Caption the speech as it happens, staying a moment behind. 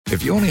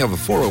If you only have a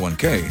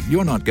 401k,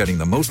 you're not getting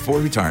the most for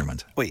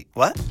retirement. Wait,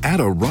 what? Add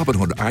a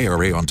Robinhood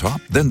IRA on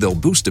top, then they'll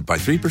boost it by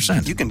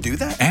 3%. You can do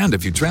that? And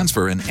if you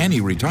transfer in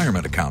any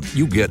retirement account,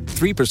 you get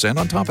 3%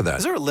 on top of that.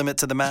 Is there a limit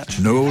to the match?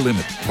 No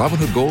limit.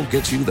 Robinhood Gold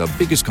gets you the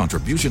biggest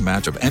contribution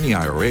match of any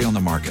IRA on the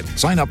market.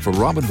 Sign up for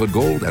Robinhood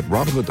Gold at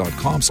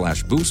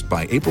Robinhood.com/boost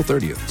by April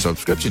 30th.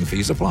 Subscription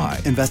fees apply.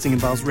 Investing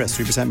involves risk.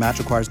 3% match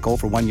requires gold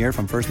for 1 year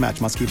from first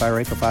match. Must keep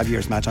IRA for 5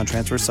 years. Match on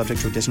transfers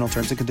subject to additional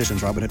terms and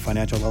conditions. Robinhood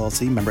Financial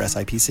LLC, member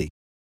SIPC.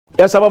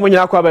 Yes, I'm going to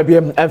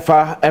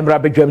Emfa Emra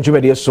Bigem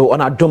Jumedi so on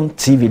Adom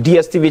TV,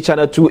 DSTV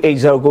channel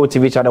 280, Go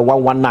TV channel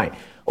 119.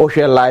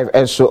 Ocean Live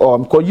and so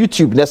on. Call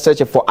YouTube, let's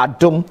search for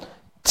Adom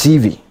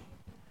TV.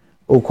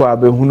 Okwa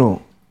Behuno,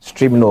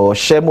 stream no,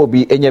 share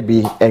mobi,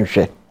 enyebi,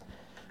 enche.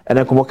 And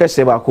then come okay,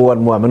 say back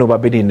one more, I'm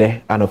not bidding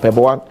and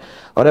one.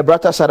 On the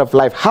brighter side of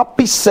life,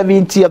 happy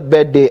 70th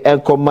birthday,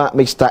 and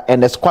Mr.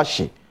 Ernest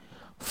Kwashi,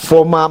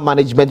 former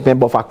management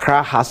member of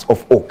Accra House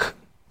of Oak.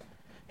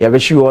 I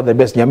wish you all the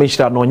best.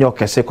 Nyamisha no nyo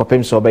kese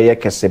kopem so be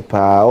kese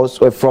pa.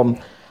 Also from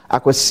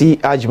Akwesi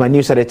Ajma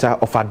news editor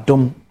of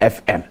Adom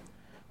FM.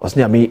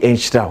 Osni ami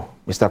enshita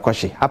Mr.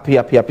 Kwashi. Happy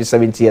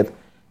 70th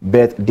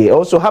birthday.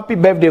 Also happy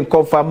birthday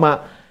confirma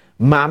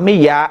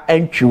mami ya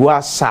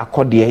entwa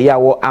sakode ya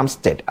wo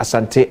Amstead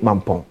Asante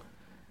Mampong.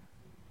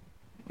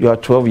 You are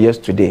 12 years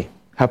today.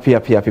 Happy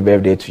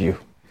birthday to you.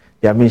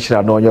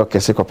 Nyamisha no nyo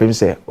kese kopem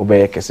se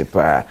obeye kese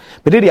pa.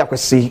 Bedidi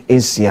Akwesi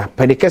ensia.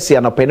 Penikese ya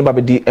no peni ba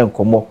bedi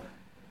enkomo.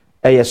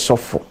 Eye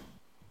sofo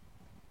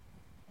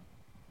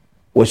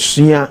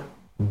osua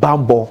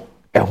bambo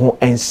eho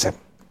ensem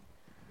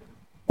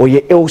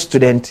oye a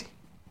student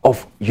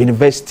of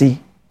University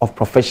of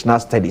Professional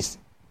Studies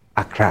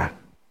Accra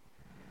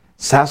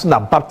Sasuna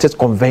Baptist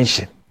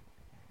Convention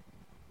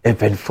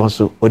event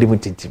fonso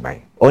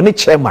odimutintimai oni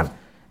chairman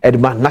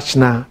Edma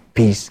National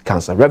Peace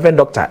Council Reverend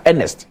Dr.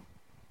 Ernest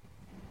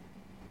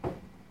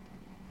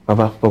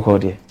Baba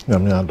Bokodi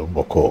Nyamia do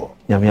boko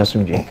Nyamia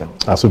sumjenka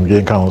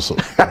asumjenka also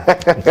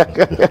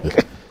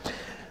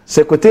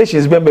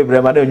Secretations member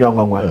brema de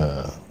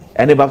nyongongwa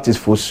any Baptist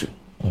fosu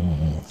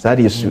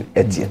sadi yesu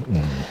etien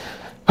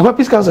Papa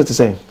Peace Council to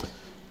say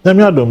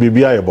Nyamia do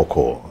bibia ye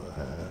boko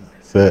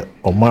se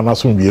o man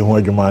asumje ho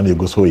adwuma na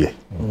egoso ye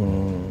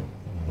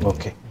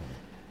okay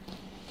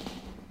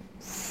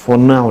for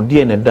now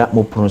dear na da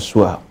mo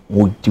pronso a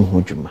mo di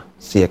ho adwuma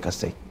se ka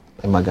say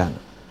e magana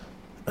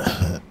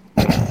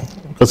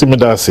kasi me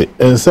da se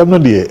ensem no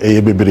de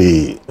e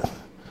bebre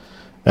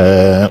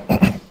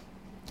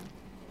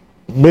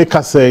make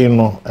us say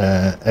no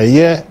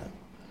eye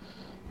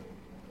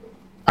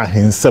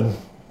ahensem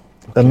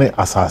ene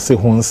asase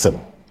ho nsem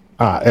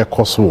a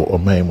ekoso o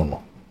man mu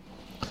no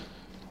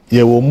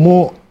ye wo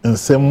mu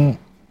nsem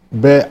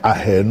be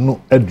ahenu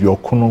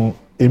aduokono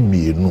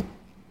emienu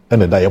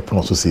ene da ye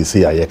pono so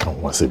sese aye ka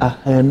ho asem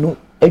ahenu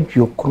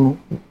aduokono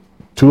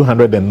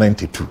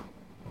 292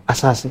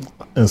 asase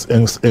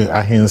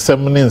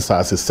ahensem ne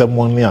nsase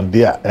semon ne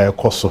ade a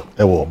ekoso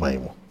e wo man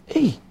mu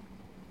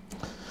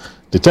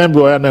the time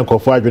we are na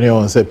nkofo adwene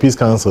on say Peace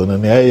Council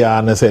na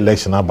ya na say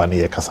election abane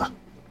ye kasa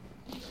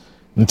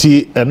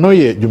nti eno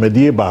ye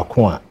dwumadie ba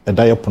ko a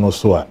eda ye pono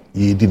so a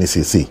ye di ne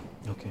sese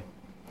okay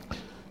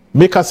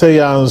make us say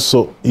ya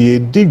nso ye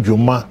di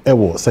dwuma e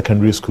wo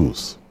secondary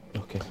schools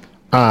okay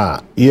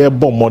ye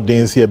bo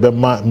modern se be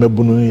ma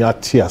mabunu ya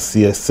te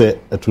ase se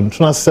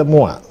etuntuna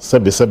semo a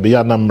sebe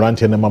ya na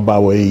mrante ne maba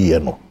wa ye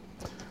no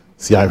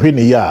si ahwe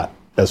ne ya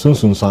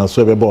esunsun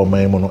so be ba o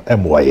man mu no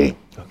emwaye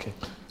okay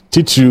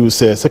teach you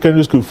say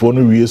secondary school for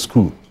no we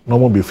school no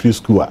more be free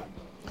school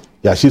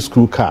ya shi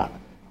school car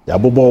ya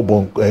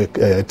bobo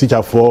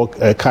teacher for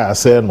car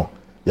say no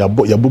ya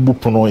bubu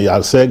pono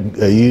ya say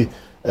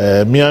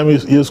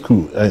Miami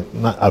school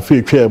na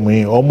afi twa mu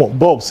omo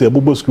bob say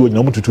bobo school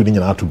nyam tutu ni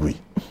nyina atugui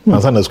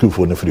ansa na school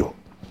for no free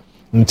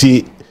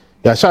nti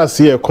ya sha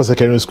say e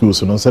secondary school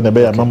so no say na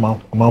be ya mama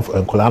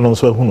enkola no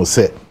so hu no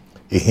say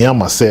ehia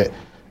ma say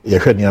ye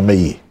hwe ni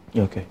amayi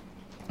okay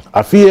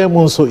afie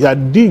mu nso ya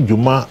di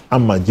dwuma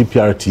ama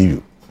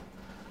GPRTU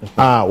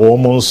wo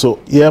mu nso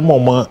ye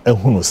mama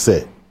ehunu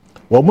se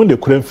wo mu de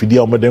kura mfidi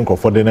a wo de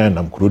nkofo de na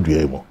nam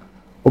kurodua mu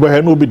wo be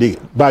ha no bi de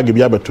bag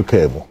bi abeto ka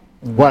mu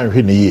wan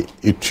hwe ne ye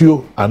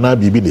etuo ana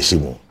bibi de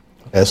hyemu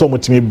so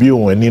mutimi bi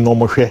won ani no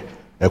mo hwe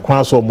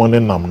ekwan so mo ne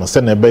nam no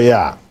se na be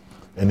ya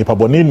nipa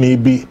boni ni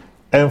bi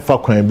emfa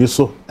kwan bi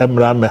so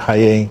emra me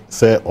hayen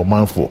se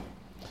omanfo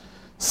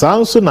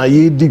sanso na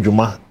ye di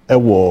dwuma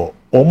wo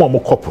mo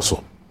kopo so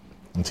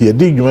nti ye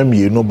di dwuma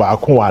mienu ba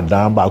ko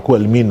wadan ba ko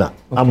elimina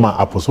ama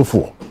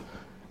aposofo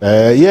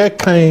ye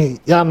kan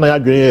ya na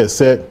adwene ye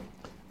se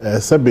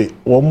sebe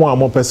wo mo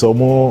amopese wo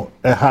mo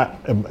ha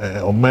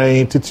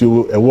oman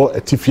titio ewo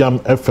etifiam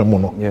fm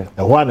no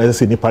ho na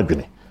se nipa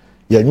dwene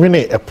ye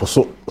nwene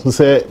eposo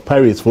se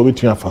pirates for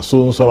between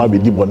afaso so ba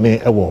bedi bone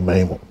ewo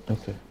oman mu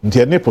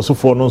nti ne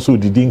posofo no so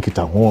didi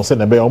nkita ho se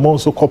na be omo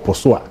so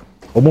koposo a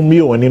omo mi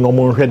woni no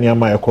mo hwe ne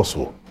ama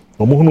ekoso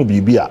omo hunu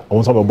bibia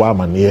omo so bebo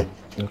amane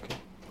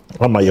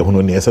ama ye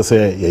hunu ne esese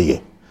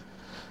ye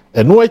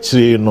eno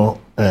akire no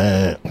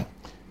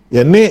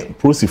yɛne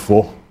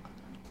prosifo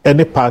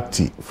any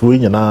party fo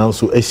nyinaa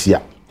nso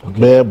ahyia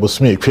be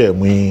bosome etwa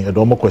mu yi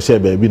ɛdɔ mo kɔhyɛ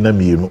baabi na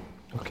mienu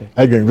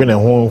adwenwene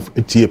ho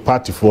etie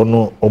party fo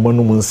no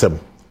omanum nsɛm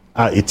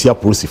a etia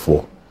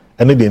prosifo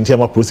ɛne de ntia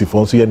ma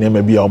prosifo nso yɛ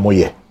nneɛma bi a ɔmo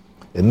yɛ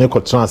ɛne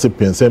kɔtena ase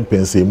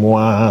pensɛmpensɛ mu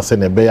a sɛ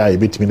ne bɛyɛ a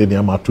ebetimi de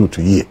nneɛma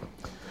atoto yie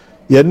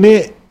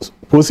yɛne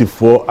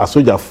prosifo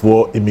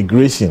asogyafoɔ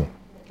immigration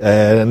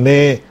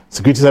ne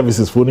security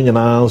services fo no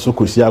nyinaa nso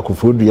kɔhyia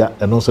akofodua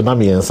ɛno nso na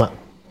mmiɛnsa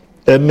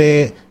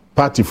ɛne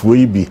party fo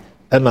yi bi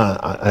ɛna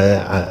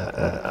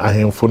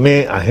ahemfo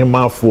ne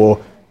ahemafoɔ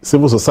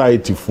civil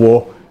society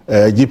for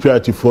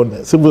GPRT for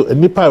civil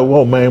nipa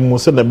ɛwɔ ɔman mu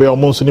sɛ na bɛyɛ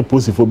ɔmo nso ne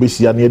prosifo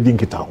bɛhyia ne adi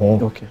nkita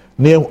ho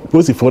ne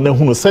prosifo no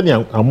hunu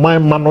sɛnea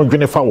aman ma no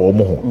dwene fa wɔ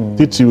ɔmo ho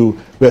titiw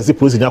wɛsi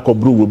prosi nya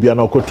kɔburu wɔ bia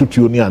na ɔkɔ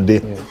tutuo ne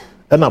ande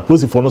ɛna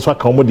prosifo no so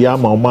aka ɔmo de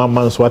ama ɔmo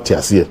ama nso ate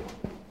aseɛ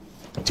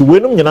ti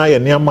wenum nyinaa yɛ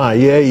nneɛma a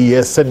yɛyɛ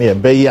sɛnea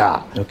bɛyɛ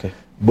a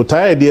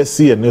botae de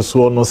asi ene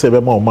so no sɛ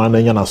bɛma ɔman na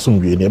nya na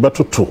somdwe ne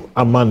bɛtoto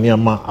ama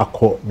nneɛma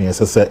akɔ ne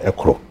ɛsɛ sɛ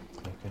ɛkorɔ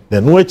na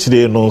no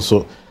akyire no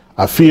nso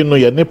afi no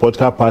yɛ ne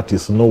political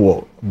parties no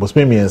wɔ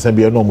bosme miɛnsa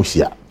bi no ɔmo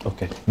hyia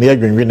ne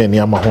yɛdwenwe ne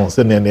nneɛma ho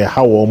sɛ ne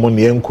ha wɔ ɔmo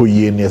ne ɛnkɔ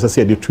yie ne ɛsɛ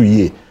sɛ yɛde to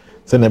yie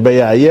sɛ ne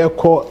bɛyɛ a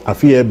yɛkɔ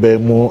afi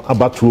yɛbɛ mu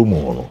abatoɔ mu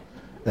no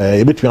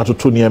yɛbɛtumi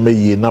atoto nneɛma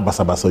yie na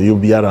basabasa yɛ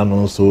biara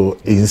no nso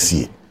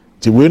ɛnsie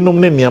ti wenum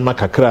ne nneɛma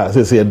kakra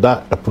sɛ sɛ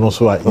yɛda ɛpono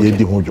so a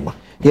yɛdi ho dwuma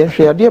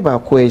yɛhwɛ adeɛ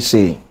baako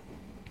ɛsɛ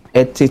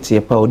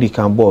ɛtete pa odi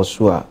kan bɔɔ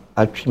so a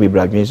atwe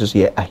bebradwen so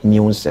yɛ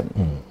ahenyew nsɛm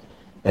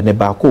ɛne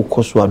baako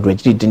kɔ so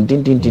adɔgyiri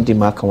dindindindindi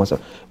ma aka wɔn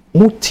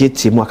mu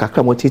tietie mu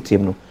akakra mu tietie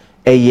mu no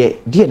ɛyɛ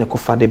deɛ ne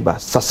kɔfa de ba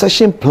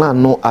succession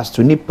plan no as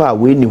to nipa a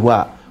wei ni hɔ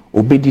a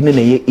obedi ne na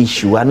yɛ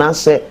issue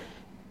anaasɛ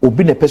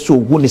obi na pɛ so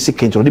owu ne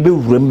second no de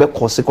bɛwura mu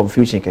bɛkɔse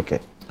confusion kɛkɛ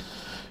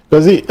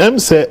kasi ɛm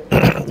sɛ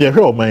yɛhwɛ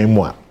ɔman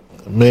mu a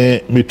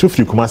me tu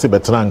firi Kumasi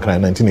bɛtena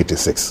nkran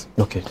 1986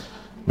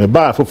 me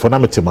ba fofo na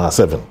mete ma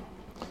 7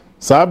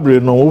 sabre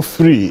no wo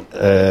free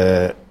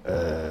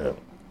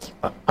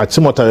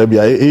achimota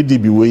bia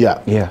ADB we ya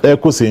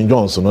Eko St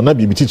John's no na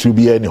bibi titiri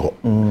bi ani ho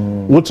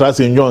wo tra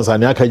St John's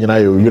ani aka nyina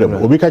ye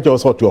oyurem obi ka che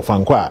so to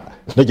ofanko a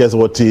na je se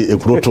wote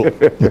ekuroto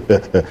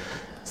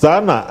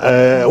sana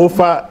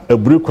ofa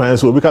aburu kwan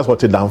so obi ka so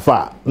wote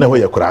danfa na ho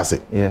ye kurase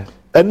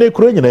ene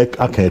ekuro nyina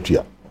aka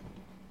atua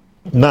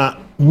na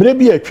mire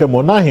bi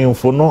atwam na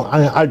ahemfo no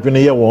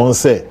adwene ye won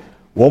se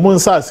wɔn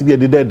nsa ase bi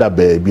de da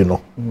baabi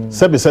no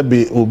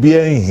sɛbe obi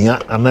ahia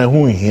ana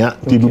hu hia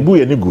ti bubu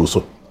ye ne gu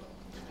so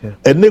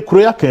ene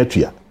kuro ya kan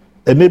atua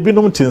ene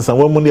binom tinsan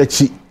wɔn mu ne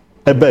akyi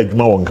ɛba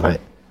adwuma wɔn kan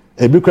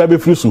ebi kura be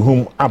firi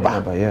suhum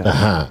aba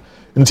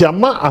nti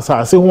ama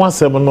asase ho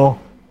asɛm no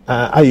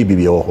ayi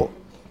bibi wɔ hɔ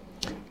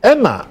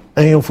ɛna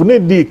ahemfo ne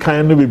di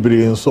kan no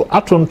bebree nso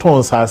atonton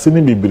asase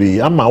ne bebree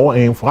ama wɔn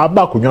ahemfo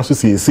aba akonnwa so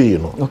siesie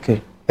no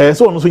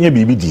ɛsɛ wɔn nso nya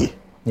bibi die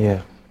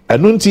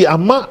ɛno nti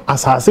ama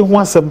asase ho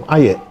asɛm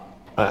ayɛ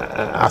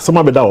asɛm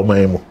abɛda wɔ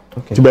man mu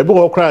nti baabi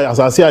wɔ kora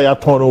asase a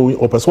yɛatɔn no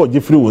ɔpɛ sɛ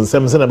ɔgye firi wo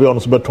nsɛm sɛ na bɛyɛ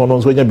ɔno so bɛtɔn no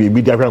nso anya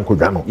biribi de ahwɛ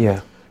nkodwa no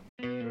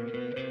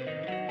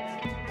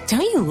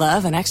Don't you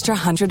love an extra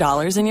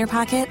 $100 in your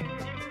pocket?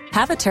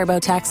 Have a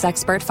TurboTax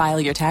expert file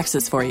your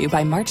taxes for you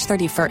by March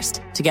 31st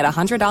to get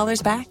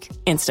 $100 back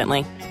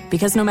instantly.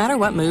 Because no matter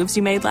what moves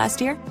you made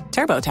last year,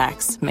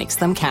 TurboTax makes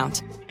them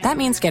count. That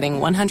means getting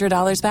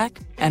 $100 back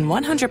and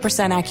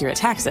 100% accurate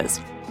taxes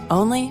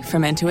only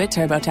from Intuit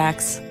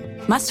TurboTax.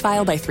 Must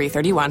file by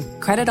 3/31.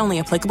 Credit only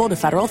applicable to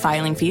federal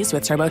filing fees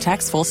with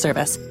TurboTax full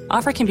service.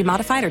 Offer can be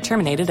modified or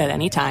terminated at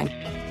any time.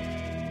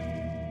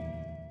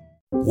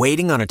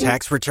 Waiting on a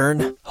tax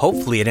return?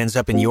 Hopefully it ends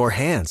up in your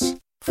hands.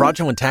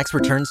 Fraudulent tax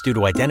returns due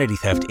to identity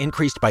theft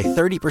increased by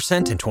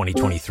 30% in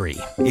 2023.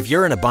 If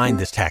you're in a bind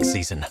this tax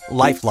season,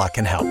 LifeLock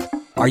can help.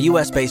 Our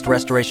U.S.-based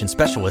restoration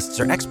specialists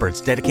are experts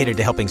dedicated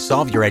to helping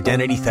solve your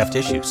identity theft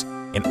issues.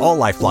 And all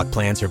LifeLock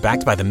plans are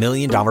backed by the $1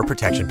 Million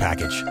Protection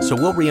Package. So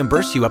we'll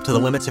reimburse you up to the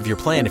limits of your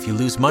plan if you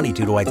lose money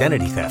due to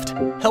identity theft.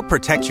 Help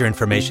protect your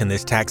information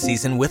this tax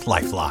season with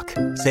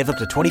LifeLock. Save up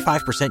to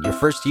 25% your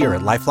first year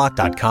at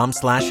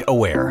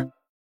LifeLock.com/aware.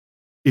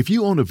 If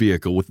you own a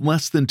vehicle with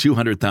less than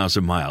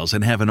 200,000 miles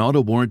and have an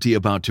auto warranty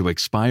about to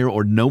expire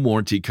or no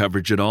warranty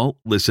coverage at all,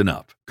 listen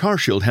up.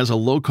 CarShield has a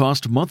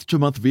low-cost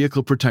month-to-month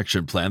vehicle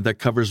protection plan that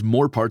covers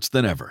more parts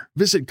than ever.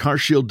 Visit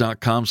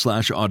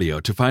carshield.com/audio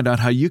to find out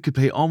how you could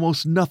pay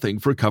almost nothing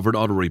for covered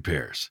auto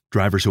repairs.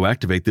 Drivers who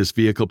activate this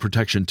vehicle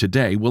protection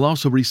today will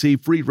also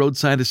receive free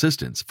roadside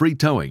assistance, free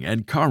towing,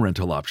 and car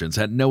rental options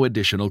at no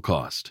additional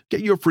cost. Get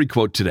your free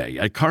quote today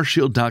at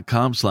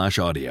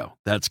carshield.com/audio.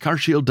 That's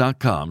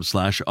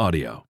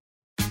carshield.com/audio.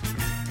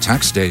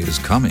 Tax day is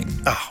coming.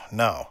 Oh,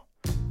 no.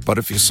 But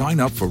if you sign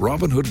up for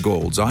Robinhood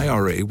Gold's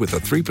IRA with a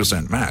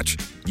 3% match,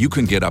 you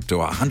can get up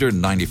to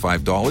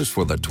 $195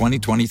 for the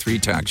 2023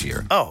 tax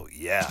year. Oh,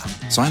 yeah.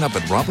 Sign up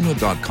at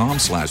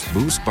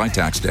Robinhood.com/boost by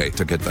tax day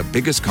to get the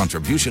biggest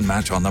contribution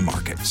match on the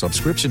market.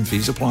 Subscription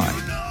fees apply.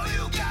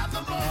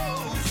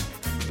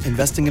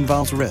 Investing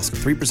involves risk.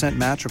 3%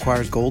 match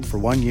requires gold for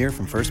 1 year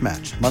from first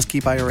match. Must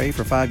keep IRA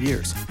for 5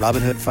 years.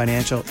 Robinhood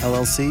Financial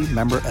LLC,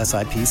 member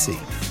SIPC.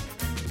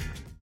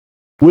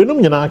 We no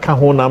nyina ka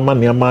ho na ma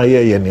niam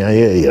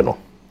ye no.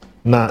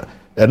 Na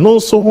eno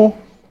so ho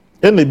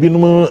ene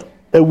binum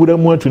ewura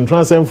mu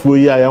atwuntransamfuo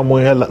yi aya mo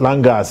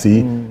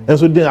langasi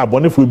enso din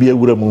abonefo bi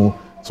ewura mu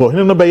so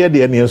hene no be ye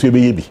de ene enso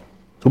be ye bi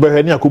to be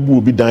hwe ni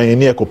akobu bi dan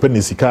ne ekope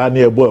ne sika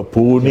ne ebo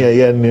apo ne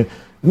ye ne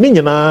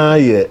nyina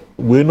ye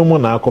we no mo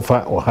na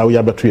akofa ohaw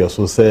ya beto ye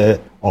so se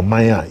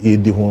oman a ye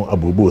di ho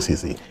abobo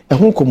sisi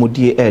ho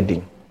komodie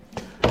edin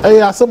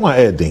asem a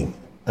edin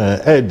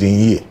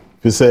ye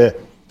fi se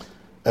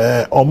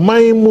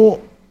oman mu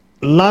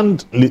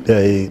land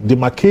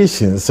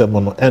demarcations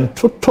semono and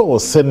total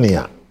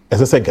senior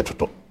ese get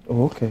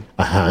okay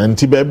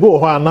anti bebe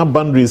ho ana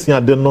boundaries ya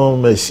de no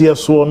mahie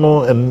so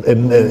no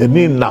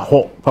eni na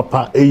ho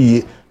papa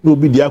eye no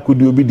obi di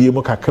akodi obi di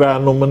mu kakra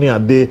no mo ne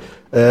ade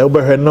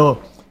obehwe no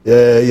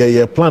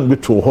ye plan bi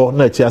to ho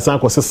na chi asan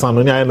kwose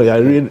no ne ayi no ya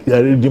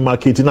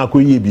demarcate na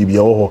akoyi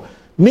bibia ho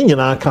ni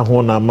nyina aka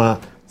ho na ma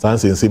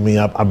sansense mi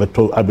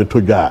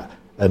abeto dwa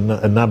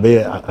na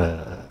be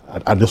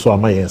adeso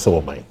ama yen se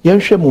wo man yen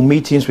hwe mo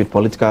meetings with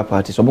political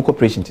parties or mo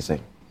cooperation to say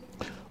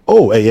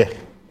oh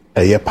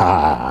eye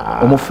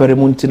pa omo fere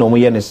mu nti na omo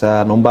ye ne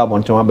sa no mba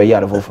bonton abe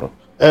yare foforo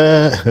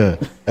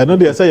eno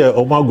de say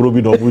omo agro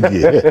bi no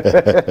budie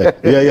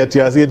ya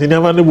tiase ti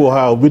nyama ne bo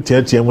ha obi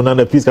tiatia mu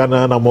na peace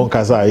kana na mo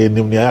nkasa ye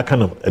nim ne aka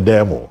no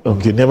edemo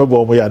nti nyama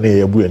bo omo ya na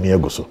ye bu ani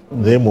eguso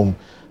na emum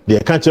de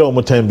ka kire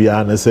omo time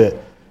bia na say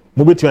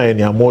mo betu aye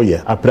ne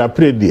amoye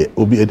aprapre de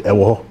obi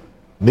ewo ho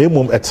na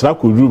emum etra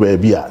ko ru ba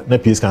bia na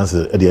peace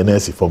council de na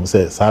asi form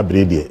say sa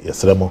bre de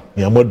yesremo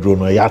ne amodro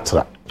no ya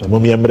atra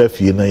mom ye mra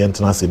fie na ye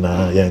ntena se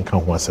na ye nka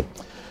ho asem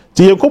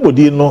ti ye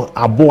kobodi no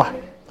aboa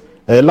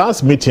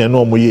last meeting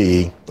no mo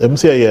ye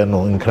MC ye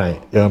no nkran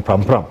ye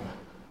prampram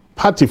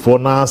party for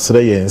na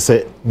sre ye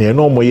nse ne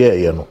no mo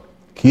ye no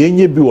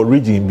kienye bi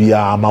origin bi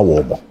ama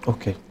wo mo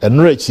okay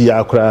enra chi ya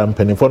akra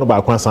mpanifo no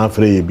ba kwa san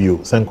fre ye bi o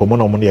sen komo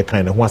no mo ne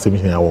kan ne ho asem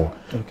hia wo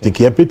ti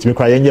ke petimi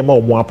kwa ye nye ma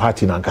mo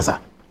party na nkasa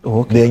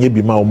okay ne ye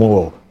bi ma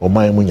mo o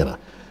man mu nyina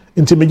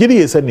nti megiri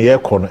ye se ne ye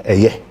kɔ no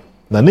eye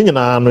na ne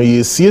nyina no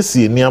ye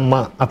siesie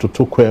niama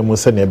atoto kwa mu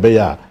se ne be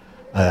ya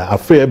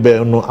afa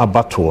ebe no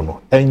abato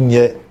no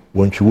enye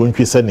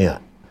wontwi se ne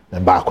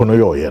ba ko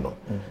no ye no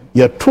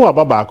ye to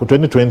ababa ko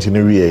 2020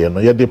 ne wie ye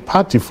no ye de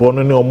party for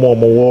no ne omo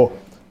wo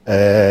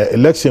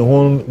election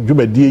ho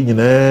dwumadie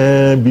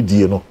nyina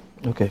bidie no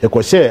okay ye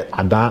ko share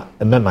ada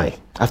nanai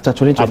after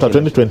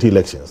 2020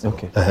 elections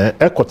okay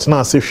ekotena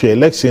ase hwe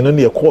election no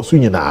ne ye course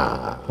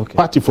nyina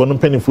party for no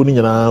penifo no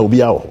nyina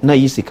obi awo na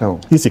yisika ho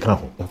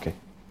okay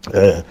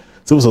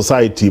civil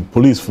society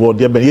police for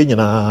de ben ye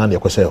nyina na ye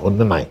ko share on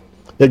nanai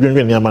ye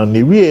dwenwen niama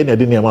ne wie na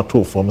de niama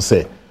to form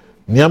say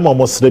niama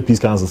omo sre peace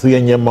council say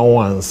ye nyema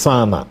wan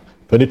sana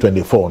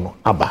 2024 no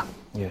aba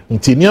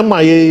nti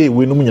niama ye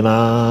we no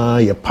nyina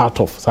ye part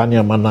of sa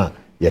niama na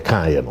ye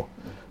kan ye no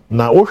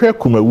na wo hwe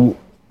kumawu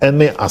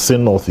ene ase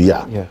north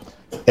ya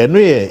eno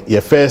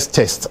ye first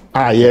test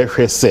a ye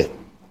hwe se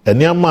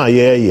niama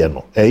ye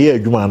no ye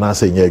adwuma na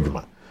ase nya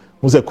adwuma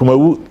muze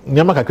kumawu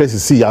niama kakra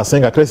sisi ya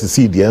asen kakra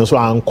sisi de enso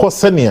anko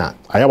senia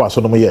ayawa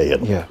so no ye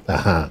no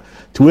aha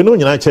ti we no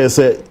nyina che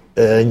se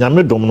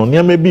nyame dom no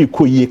niama bi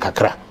koyi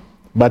kakra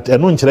but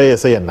eno nkyere ye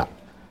se ye na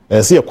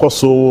se ye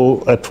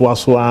koso etoa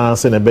so a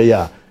se ne be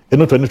ya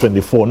eno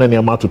 2024 na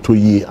niama toto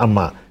yi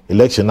ama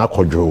election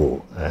akodwo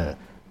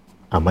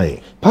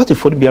amai party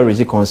for be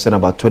raise concern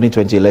about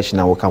 2020 election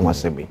na waka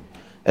wasemi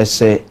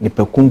ese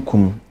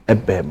nipakunkum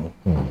ebemu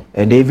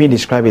and they even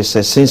describe it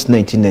since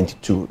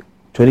 1992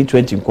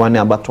 2020 nkwane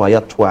abato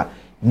ayato a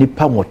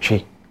nipa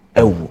nwotwe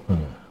ewu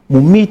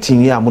mu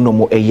meeting ya mo no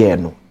mo eye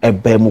no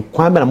ebemu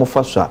kwan be na mo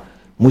fa so a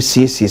mo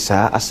siesie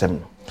saa asem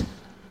no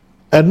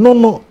eno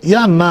no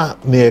ya na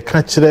ne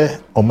ka kire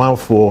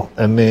omanfo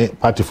ene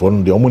party for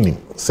no de omunim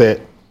se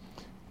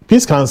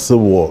peace council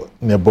wo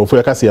ne bofo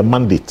ya ka se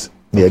mandate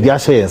ne dia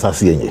hye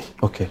ensase enye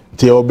okay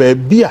ti o ba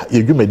bia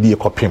yedwumadi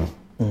ekopem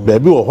ba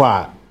bi wo ho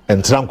a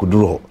entran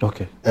kuduro ho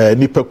okay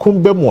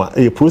nipakum be mu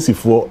a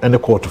prosifo ene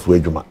courtfo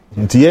adwuma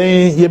nti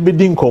ye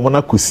bedi nkomo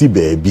na kosi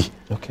ba bi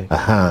okay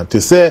aha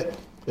te se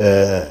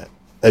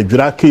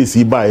adwura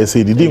case ba ye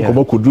se didi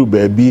nkomo kuduro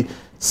ba bi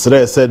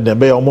stress ne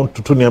be omo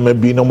tutu ne ma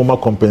bi na omo ma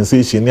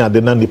compensation ni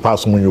ade na ni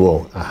pass mu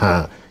nwo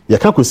aha ye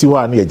ka kosi ho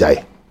a na ye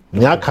jai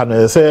ni aka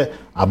no se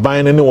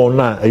aban ne won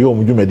na eyo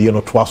omdwumadi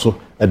no toa so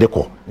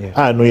edeko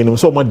no yenim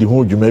so ma di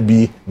ho dwuma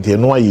bi nti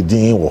no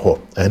ayedin wo ho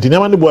nti ne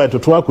ma ne boy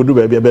toto akodu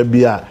ba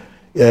bi a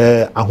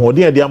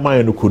ahoden ade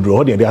aman no koduro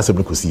ho de ade asem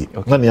no kosi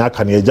na ne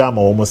aka ne eja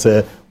ma wo mo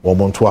se wo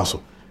mo toa so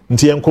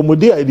nti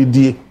enkomodi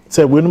adidi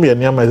se we no ye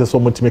ne ama se so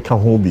motimi ka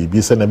ho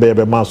bi se ne be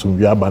ma so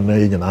wi aba na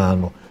ye nyina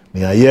no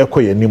ne aye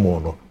ko ye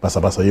nimo no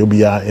basabasa ye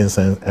bia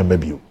ensen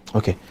embabio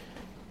okay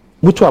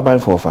mutu aban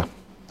fofa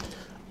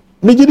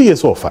mejidi ye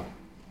sofa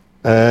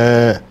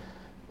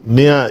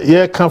nia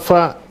ye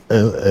kafa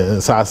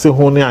saase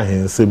ho ne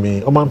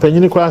ahensemi o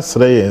mampanyini kwa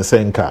sere ye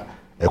nsenka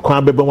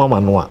ekwan bebe mama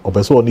no a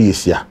obeso oni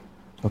yehia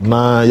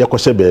na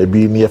yakɔhye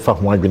baabi ne yɛfa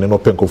ho adwene no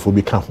penkofo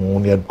bi ka ho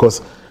ne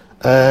because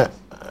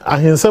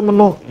ahensɛm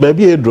no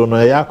baabi edro no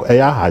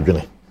ɛyɛ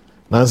ahadwene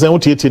na nsɛm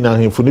wotieti na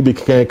ahemfo no bi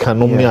ka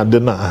nom ne ade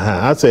na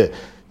asɛ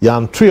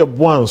yanto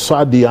yɛbo anso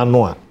ade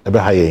ano a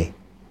ɛbɛha yɛn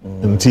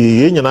nti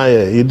yɛn nyinaa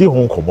yɛdi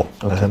ho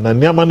nkɔmmɔ na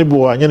nneɛma no bi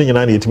wɔ anyɛ ne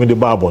nyinaa na yɛtumi de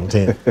ba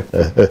abɔnten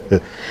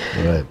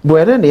bo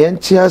ɛne ne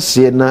yɛnte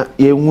aseɛ na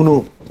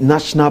yɛhunu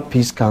National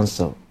Peace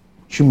Council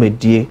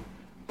twumadie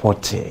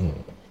pɔtee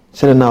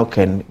sɛde na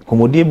ɔkɛn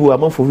kɔmmɔdie bi wɔ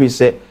amanfo fi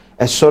sɛ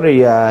ɛsɔre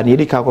yɛ ne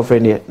yɛdi ka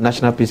akɔfrɛ ne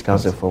National Peace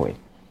Council forward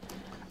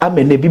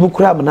amene bibu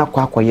kura amana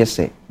akɔ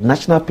say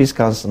National Peace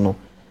Council no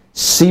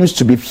seems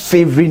to be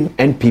favoring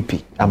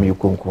NPP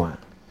amyukonkwa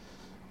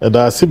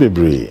da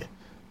sibebre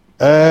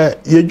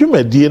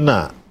yedwumadie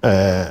na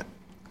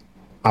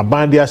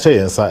abande ahye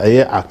yensa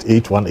Act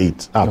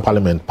 818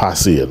 Parliament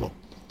pass ye no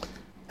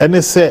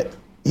ene se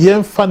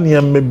yemfa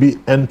niam bi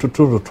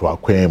entotototo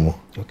akwan mu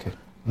okay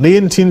na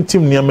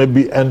yentintim niam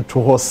bi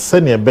ento ho se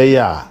ne be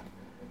ya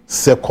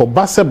se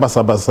koba se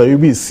basabasa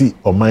bi si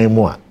oman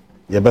mu a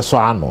yebeso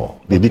ano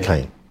dedi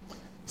kan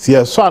si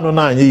eso ano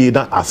na anye yi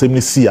na asem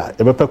ni si a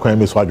yebepe kwan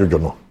me so adwodwo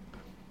no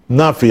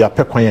na afi ya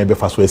pe kwan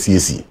yebefa so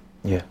asiesi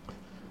yeah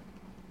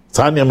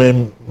Tanya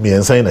me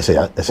miensan na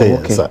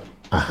hye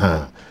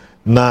aha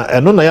na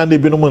eno na ya na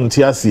ebinom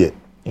nti ase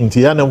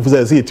nti ya na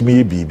mfuza se yetimi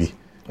ye bibi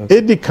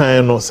edi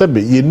kan no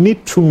sebe ye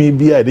need to me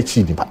bia e de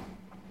chi nipa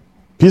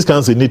Peace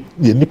Council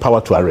need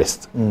power to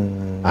arrest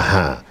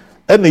aha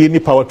and ye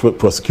need power to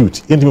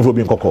prosecute intimi for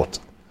being court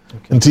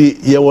nti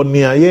ye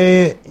wonia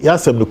ye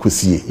yasem no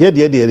kosie ye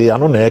de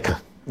ano na eka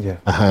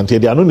aha nti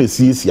de ano na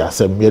si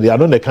asem ye de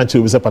ano na ka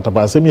kire bi se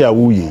patapa asem ya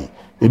wuyi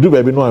edu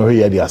ba bi no ahwe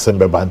ye de asem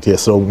beba nti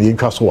eso wi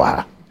ntwa so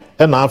wa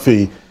na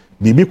afi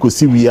bibi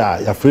kosi wi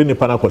a ya frɛ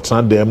nipa na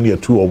kɔtena dam ne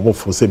atu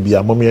omofo se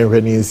bia mom ye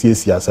hwɛ ne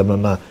nsiesie asem no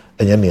na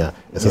enye nea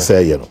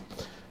ɛsɛ ye no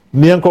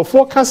ne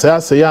nkɔfo kasa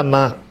ase ya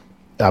na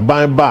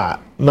aban ba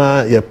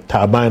na ye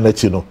taban na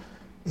chi no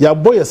ya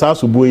boye sa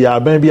so bo ya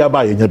aban bia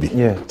ba ye nya bi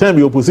time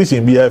the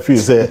opposition bia feel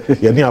say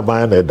ye ne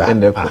aban na da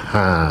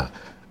aha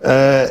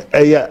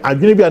ya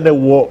adwene bia na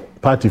wo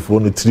party fo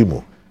no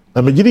trimo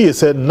na megiri ye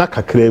se na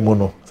kakra mu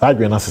no sa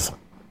adwene na sesa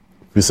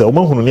fi se o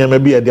mahunu ne ma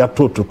bia de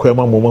atoto kwa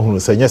ma mo mahunu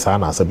se nya sa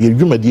na asab ye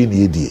dwumadie ne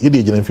ye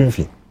gina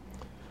mfimfi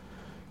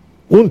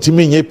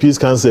untimi nye Peace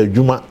Council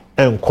adwuma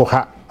enko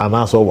ha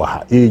anaso wa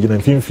ha ye gina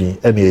mfimfi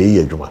ene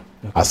ye adwuma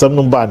asam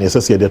no ba ne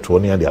sese de to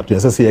ne de ato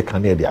sese ye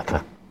kan ne de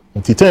aka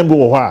nti time bi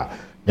wo ho a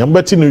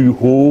nyambati no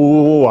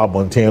yuho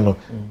abonten no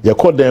ye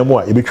kodan mu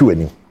a ebetwi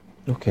wani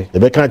okay ye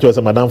be kan che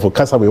se madam for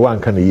kasa we wan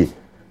kan ye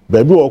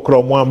ba bi wo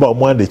kro mo amba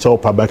mo ande che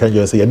opa ba kan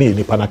je se ye ne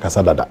nipa na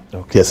kasa dada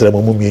ke sere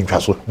mo mu mi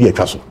ntwa so ne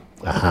atwa so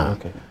aha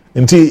okay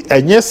nti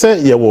enye se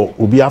ye wo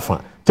obi afa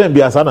time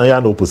bi asa na ya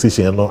na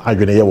opposition no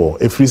adwene ye wo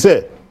efri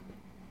se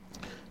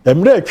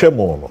emre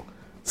atwemo no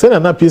se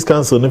na Peace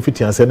Council no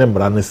fitian se ne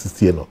mra na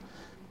sistie no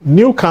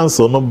new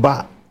council no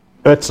ba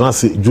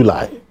etnase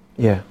July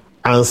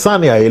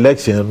ansani a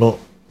election no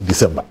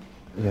December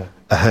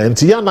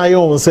nti ya na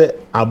yo se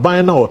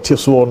aban na ote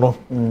so no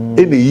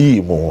ene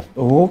yi mu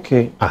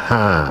okay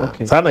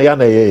sana ya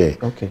na ye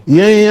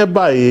ye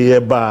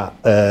ba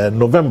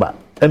November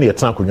ene ye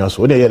tran konwa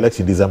so ene ye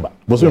election December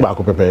boso ba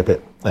ko pepepe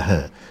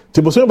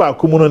ti boso ba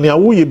ko mu no ne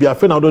awuye bia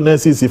fe na do na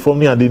CC form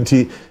ne ade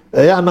nti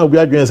ya na obi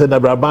adwen se na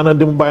braba na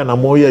dem ba na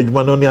mo ye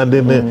adwuma no ne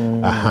ade ne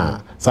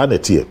sana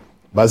tie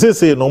ba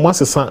se no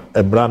masesa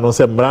ebra no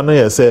se mra no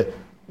ye se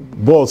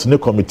boss ne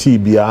committee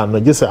bia no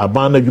je se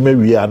aban na adwuma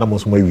wie na mo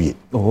so ma wie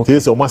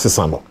se o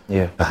masesa no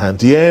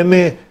nti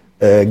ene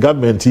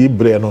government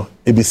ibre no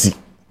ebisi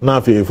na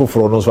afi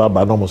foforo no so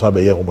aba no mo so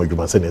aba ye ho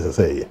adwuma se ne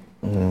se ye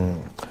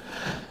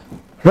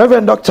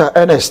Reverend Dr.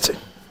 Ernest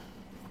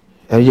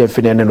ye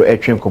finene no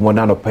etwen komo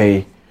na no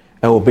pay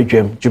e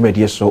obedwem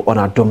dwumadie so on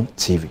Adom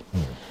TV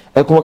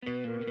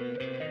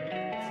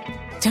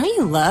Don't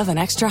you love an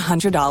extra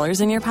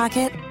 $100 in your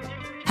pocket?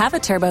 Have a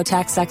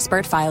TurboTax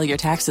expert file your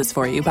taxes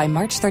for you by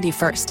March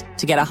 31st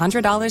to get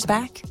 $100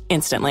 back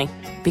instantly.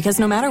 Because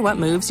no matter what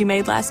moves you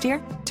made last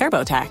year,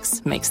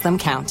 TurboTax makes them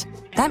count.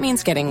 That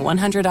means getting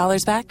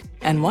 $100 back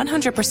and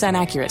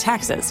 100% accurate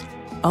taxes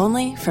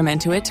only from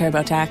Intuit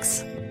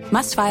TurboTax.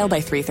 Must file by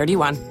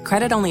 3/31.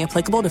 Credit only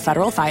applicable to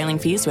federal filing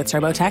fees with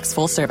TurboTax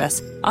full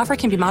service. Offer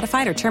can be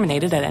modified or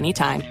terminated at any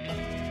time.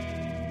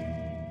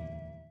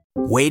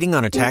 Waiting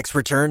on a tax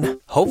return?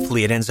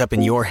 Hopefully it ends up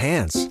in your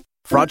hands.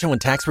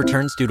 Fraudulent tax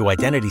returns due to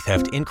identity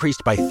theft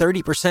increased by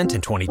 30%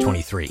 in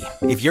 2023.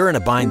 If you're in a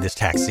bind this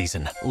tax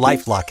season,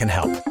 LifeLock can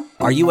help.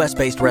 Our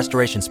U.S.-based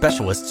restoration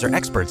specialists are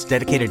experts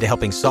dedicated to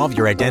helping solve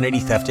your identity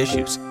theft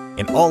issues.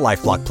 And all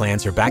LifeLock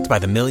plans are backed by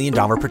the $1 Million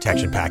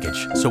Protection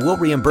Package. So we'll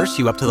reimburse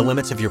you up to the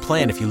limits of your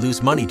plan if you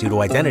lose money due to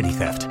identity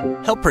theft.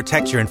 Help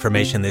protect your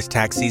information this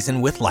tax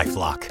season with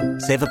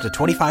LifeLock. Save up to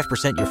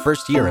 25% your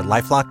first year at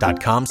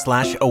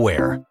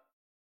LifeLock.com/aware.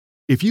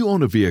 If you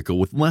own a vehicle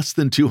with less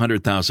than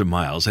 200,000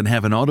 miles and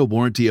have an auto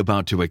warranty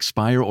about to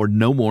expire or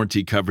no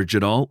warranty coverage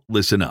at all,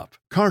 listen up.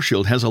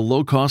 CarShield has a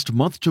low-cost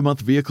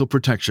month-to-month vehicle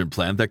protection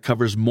plan that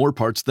covers more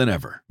parts than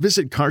ever.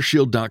 Visit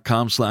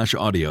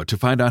carshield.com/audio to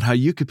find out how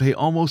you could pay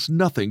almost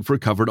nothing for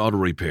covered auto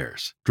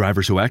repairs.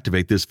 Drivers who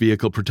activate this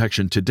vehicle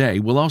protection today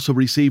will also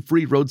receive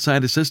free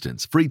roadside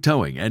assistance, free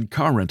towing, and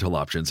car rental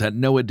options at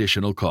no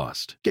additional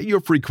cost. Get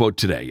your free quote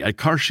today at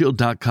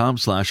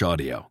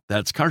carshield.com/audio.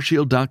 That's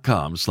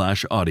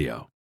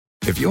carshield.com/audio.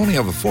 If you only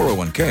have a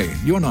 401k,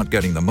 you're not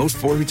getting the most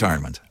for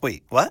retirement.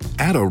 Wait, what?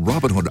 Add a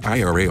Robinhood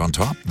IRA on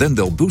top, then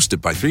they'll boost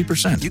it by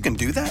 3%. You can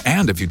do that?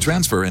 And if you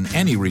transfer in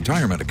any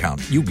retirement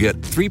account, you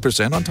get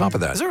 3% on top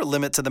of that. Is there a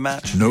limit to the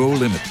match? No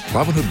limit.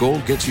 Robinhood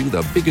Gold gets you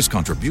the biggest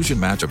contribution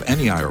match of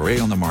any IRA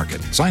on the market.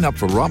 Sign up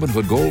for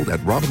Robinhood Gold at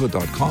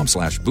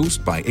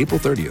Robinhood.com/boost by April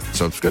 30th.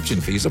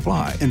 Subscription fees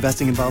apply.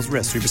 Investing involves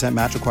risk. 3%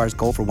 match requires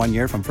gold for 1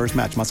 year from first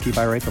match. Must keep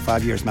IRA for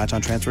 5 years. Match on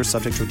transfers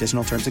subject to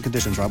additional terms and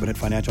conditions. Robinhood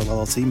Financial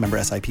LLC, member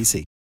SIPC.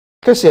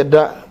 Kese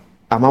da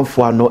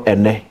amanfo ano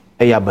ene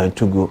eya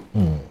bantugo.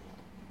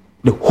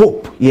 The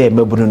hope ye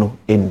mebunu no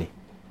eni.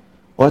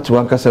 What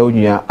one kasa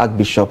onua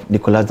Archbishop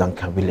Nicholas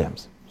Duncan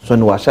Williams. So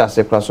no washa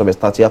ase class of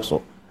start up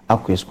so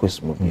Upclose quiz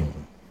mo.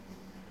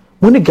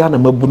 Moni Ghana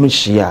mebunu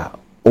hia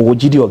o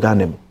gidi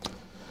organem.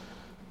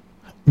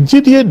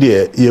 Gidi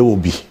de ye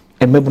obi.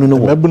 E mebunu no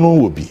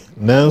mebunu obi.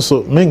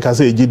 Nanso men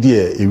kasa gidi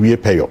e ewie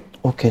peyo.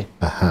 Okay.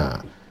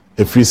 Aha.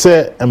 If we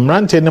say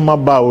Emrante ne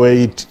maba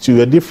we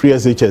to a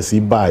different SHS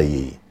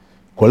buy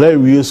kola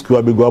we school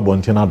abego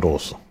abontina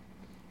doso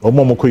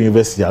omo ko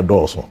university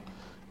adoso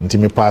nti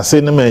me pass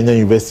ne ma nya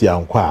university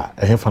ankwa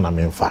ehfa na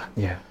memfa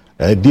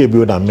die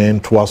bi na men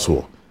to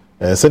so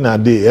se na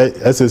de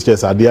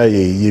SHS ade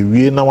ye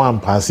wie na wan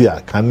pass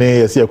a kane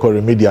ye ko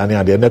remedial ne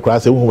ade ne kra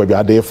se hu ba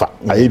ade fa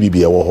aye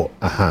bibie wo ho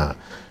aha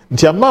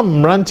nti ama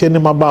Emrante ne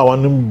maba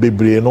wan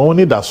bebre no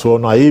ni da so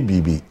no aye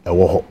bibi e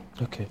wo ho.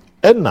 Okay.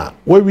 Enna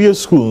we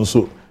school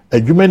so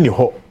adwuma ni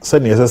ho se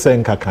ne yesese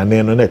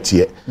nkakane no na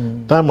tie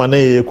time na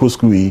ye ko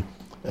school yi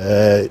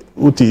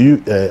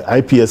uti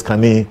IPS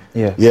kane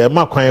ye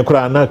ma kwan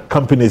kura na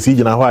companies yi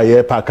gina ho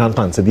aye pa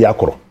accountants bi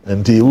akoro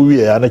nti wo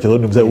wie na chezo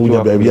nim se wo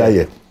nya ba bi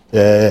aye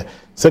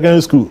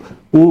secondary school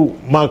wo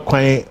ma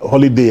kwan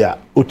holiday a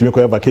utimi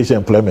ko vacation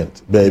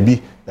employment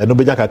baby no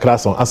beja kakra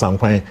son asan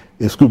kwan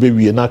school be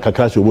wie na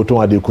kakra che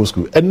oboton ade ko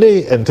school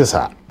enne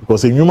entesa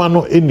because enwuma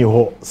no eni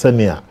ho se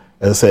ne a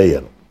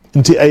ense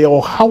nti eyo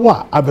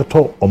hawa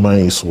abeto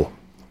oman iso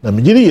na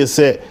migiri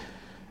yese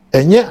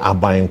enye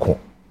aban ko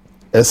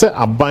ese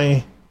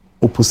aban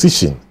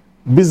opposition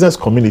business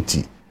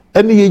community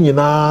ene ye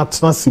nyina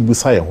tena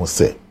sibusa ye ho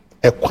se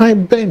ekwan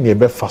ben ne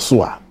be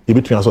faso a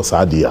ebetua aso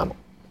saade ya no.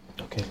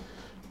 Okay.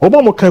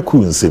 Oba mo ka ku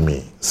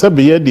nsemi se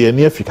be ye de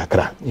ene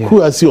afikakra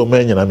ku asi o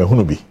man nyina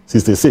mehunu bi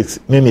 66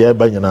 ne ne ye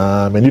ba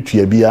nyina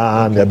manitua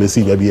bia na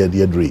abesi bia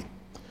de adre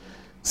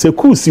se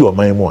ku si o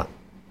man mu a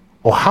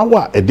o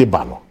hawa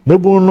edeba no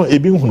mebu no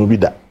ebi hunu bi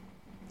da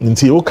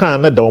nti o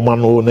kan na da o ma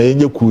no na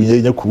enye ku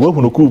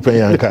hunu ku pen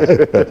yanka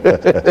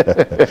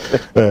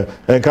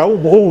enka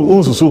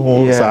o susu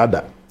hu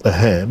saada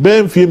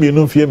ben fie mi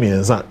no fie mi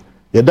ensa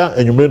ye da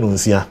enwumre no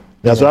nsia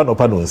ya so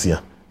anopa no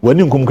nsia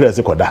wani nkum kra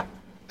se koda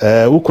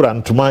ukura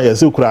ntuma ya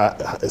se ukura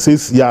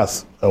 6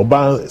 years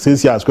oba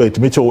 6 years ko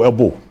etimi che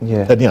ebo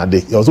edi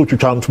ade ya so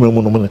twitwa ntuma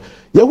mu no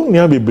ye hu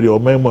nia bebre o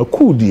man mu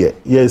ku de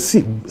ye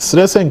si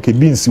stress nke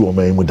bi nsi o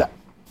man mu da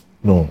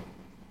no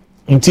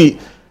nti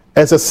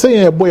ese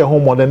say boy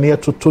homo na ne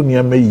toto ne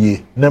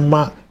amaye na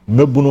ma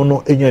mabunu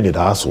no enya ni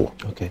da so.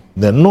 Okay.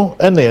 Na no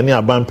ena ye ne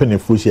aban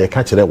penefo hia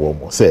ka kire wo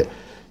mo say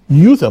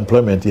youth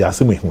employment ya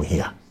se mehu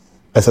hia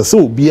ese se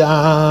obi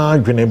a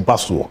dwene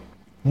baso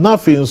na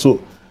fe nso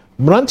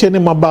branche ne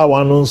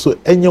mabawa no nso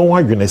enye wo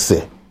adwene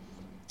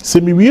se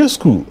mi wie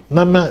school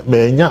na ma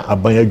enya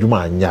aban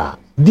adwuma anya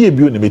die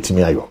bio ne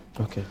betimi ayo.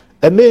 Okay.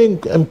 Ene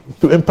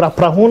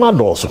emprapra ho na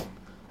do so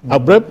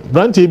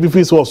branche bi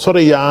fi so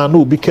sorry ya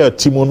no bi ka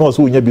timo no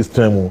so nya bi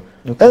stremu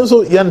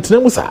enso ya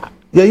ntenemu sa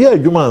ye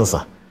adwuma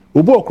ansa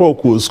obo okro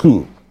ko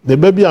school the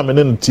baby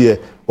amene ntie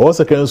o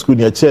secondary school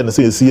ni ache na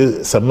se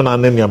semina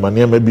na ne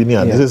amane ma bi ni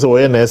ade se o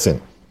ye nursing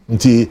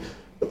nti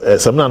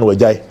semina no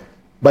wajai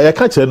ba ya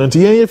ka kire no nti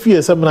ye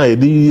fie semina ye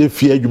di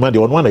fie adwuma de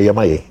ono na ye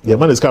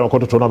ma na ska ko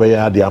toto na be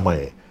ya de ama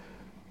ye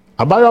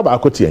abayo ba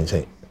akotie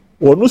nchen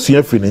onu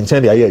sua firi ne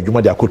nchen de aye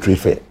adwuma de akotri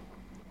fe.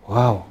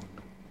 Wow.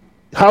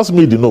 House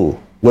me no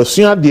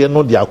wasua de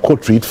no de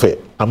akotri fe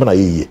amana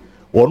ye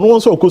ono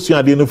nso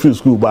okosua de no free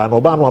school ba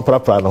no ba no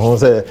aprapra no ho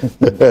se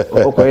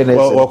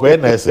okoye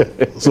nese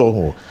so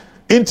ho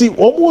enti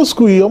omo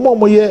school yi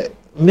omo ye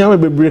niam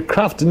bebre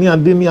craft ni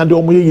ade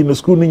omo ye no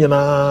school ni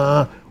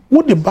nyina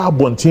wo de ba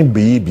bontin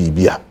be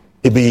bibia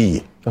ebe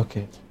yi.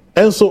 Okay.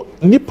 Enso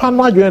nipa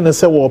no adwene ne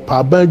se wo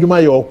pa ban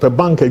adwuma ye wo pe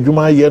bank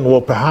adwuma ye no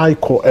wo pe high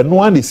court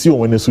eno an si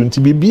won so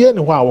nti bibia ne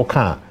ho a wo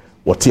ka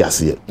wo te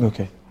ase.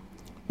 Okay.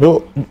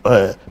 No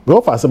we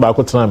offer se ba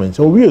ko tournament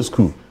o we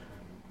school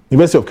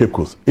University of Cape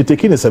Coast it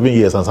taking 7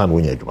 years and san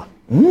wonya adwuma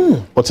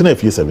o tena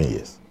fie 7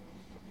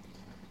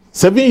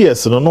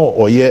 years no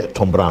oye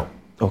Tom Brown.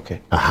 Okay.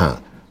 Aha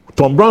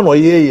Tom Brown or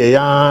ye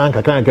ya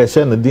kakran ka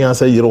share na din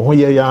asa yero ho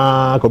ye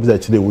ya ko bisa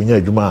chire wonya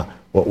adwuma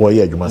o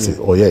ye adwuma se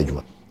o ye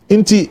adwuma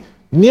nti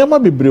niama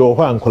bebre o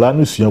ho ankola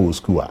no sua wo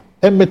school a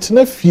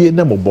emetena fie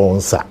na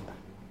mobonsa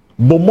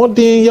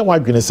bomodin ye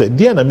wadwene se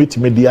dia na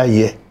metime dia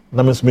ye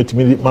na me so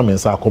metime ma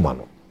mensa akoma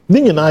no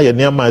ni nyina ye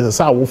niama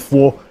se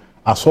awofo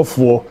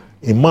asofo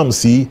imam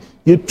si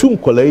ye tum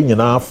kola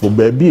nyina afo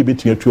ba bi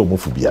betime atu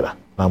omofu biara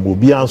na mo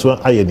bia nso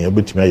aye ne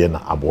betime aye na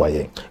aboa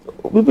ye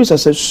bibi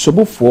sase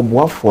sobofo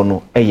boafo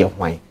no eye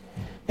hwan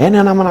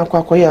ene na mana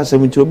kwakọ ya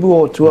asem nti obi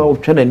wo to a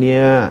otwa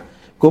na a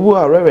kobu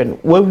a reverend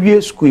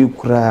wawie school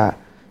kura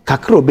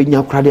kakra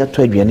obenya kura de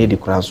ato aduane de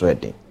kura so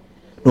eden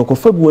no ko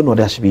fa buwe no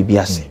de ahye bibi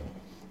ase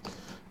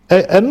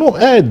eno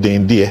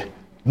den de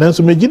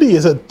nanso megide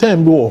yese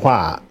time bi wo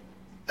hɔ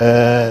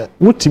a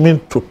wutimi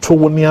toto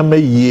wo ne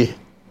amaye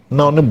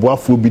na one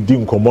boafo bi di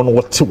nkomo no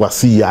wote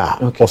wase ya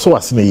oso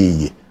wase na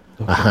yeye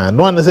aha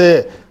no an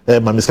say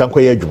mamiska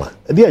nkoye adwuma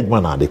de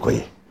adwuma na ade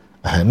koye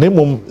na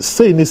mum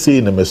sei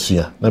na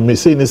masua na me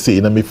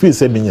sei na me feel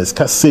say me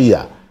ska sei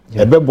ya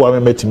ebeboa me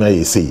metimi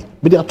aye sei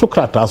bi de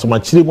atokrata so ma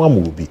kire mu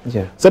amobi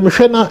se me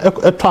hwe na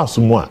eto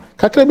asomu a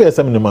kakra bi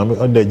esem ne ma me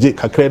odaje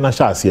kakra na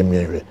sha ase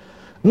me hwe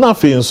na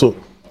afi nso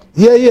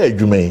ye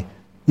adwuma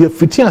ye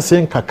fiti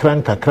ase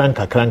kakra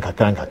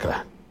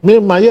me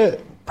ma ye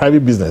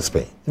private business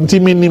pay nti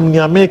me nim ni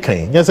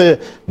american nya say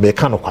me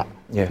ka no kwa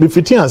me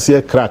fiti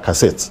ase kra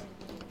cassette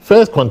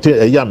first contain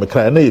a yam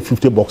cry na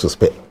 50 boxes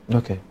pay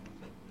okay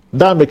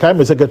da me kai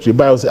me secretary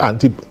buy say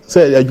anti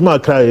say adwuma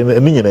cry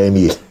ni nyina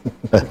ni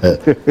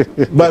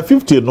by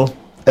 50 no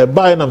e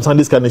buy na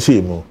Sunday scan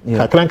shame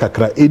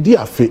kakra edi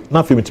afe na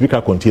afe me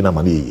tibika container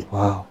ma na yi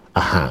wow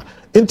aha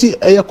nti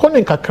e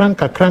konen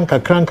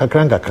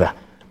kakra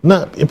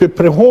na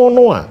epepre ho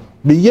no a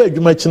me ye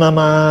adwuma kina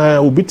na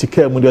obi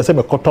tika mu de say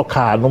me koto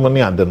car no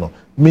ne ade no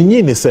me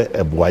nyi ni say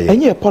eboa ye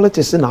enye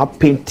politics na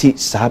paint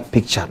sa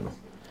picture no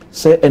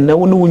say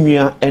enawo no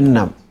nwua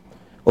enam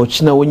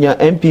ochina wonya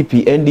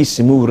MPP NDC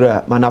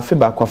muwura manafe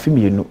ba kwafe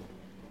mienu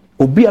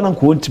obi ana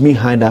ko ntimi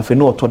hand afe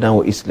no otodan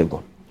wo East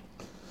Legon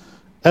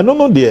eno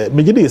no de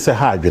megide say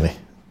ha adwene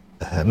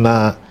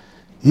na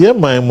ye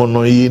man mo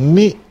no ye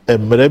ni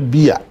emre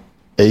bia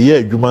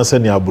eye adwuma se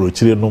ne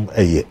abrochire nom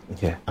eye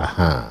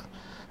aha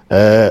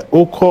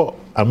oko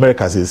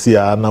America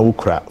sesia na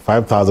wukra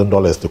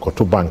 $5,000 to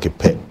koto bank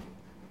pay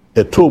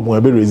e to mu e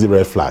be raise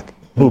red flag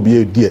no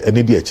be die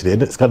ene die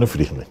akire ska no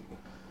free me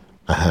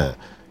aha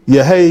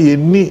ye hey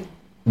ni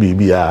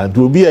bibia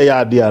do bi ya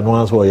ade anu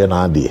anso ye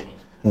na ade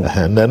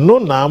na no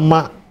na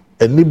ama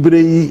enibre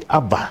yi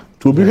aba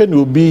to bi hwe ne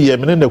obi ye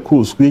me na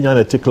cool school nya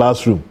na te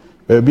classroom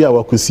be a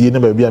wakosie na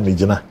be a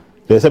megina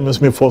de se me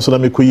so me force na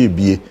me koye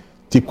bie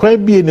ti kwa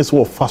bie ne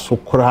so fa so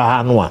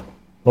kra no a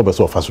no be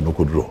so fa so no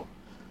koduro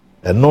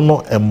eno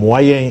no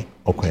emoayen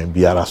okwan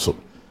biara so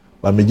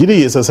ba megire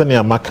yesa se ne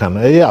amaka no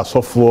ye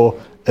asofo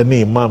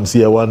ene imam si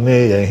ye wa ne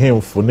ye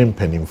hemfo ne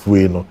mpanimfo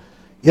yi no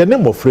ye ne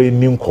mofre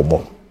ni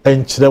nkomo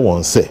enkyere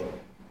won se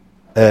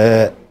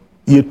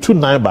ye tu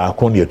nan ba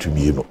akon ye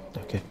tumie no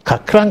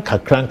kakran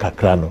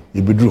no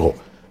ye beduru ho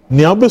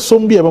ne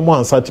obesom bi e be mo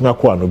ansa timi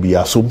akwa no bi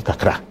asom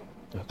kakra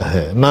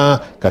na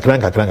kakran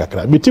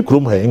biti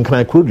krom ha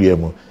nkran krodua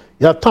mu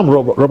ya tam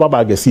rubber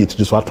bag si it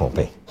so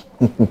atonpen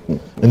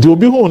ndi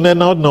obi hu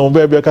na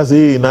obi be ka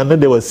say na ne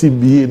de wasi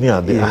bi ni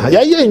ade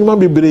ya nyuma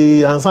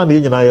bebre ansa na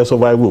nyina ye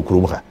survive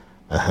krom ha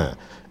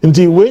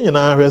ndi we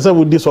nyina hwe say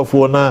wo di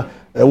sofo na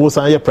wo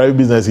san ye private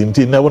business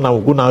ndi na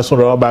wo na so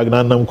rubber bag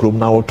na nam krom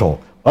na wo ton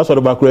waso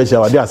de bakura chia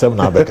wade asem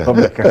na abeka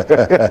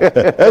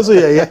eso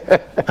ye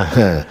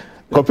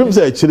kopim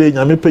se chire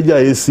nyame pagya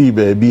esi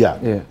ba bia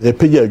e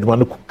pagya adwuma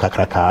no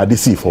kakraka de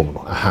si fom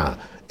no aha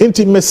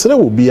enti mesre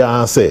wo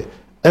bia se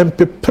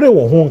empepre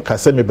wo ho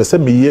nkase me bese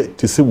me ye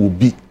te se wo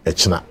bi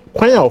ekina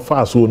kwan a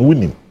ofa so no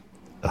wunim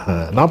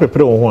aha na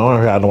pepre wo ho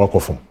anhwe ana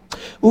wakofom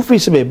wo fi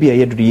se ba bia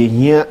ye do ye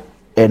hia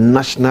a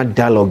national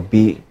dialogue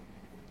be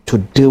to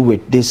deal with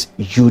this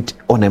youth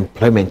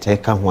unemployment e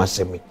ka ho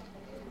asemi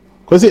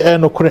kosi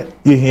no kore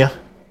ye hia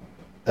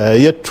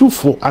ye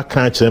tufo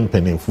aka kire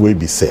mpanimfo e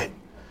bi se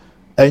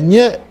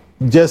enye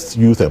just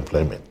youth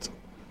employment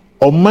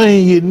oman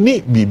ye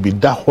ni bibi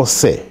da ho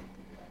say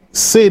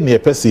ne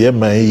pese ye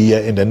man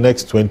ye in the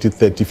next 20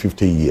 30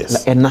 50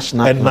 years a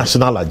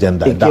national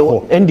agenda da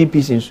ho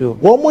NDP sinso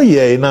wo mo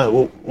ye na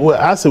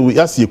as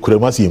ye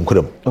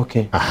kurem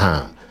okay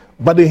aha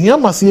but the here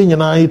must ye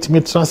nyina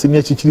hitimi trans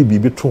ne chichiri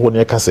bibi to ho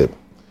ne kase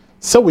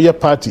se wo ye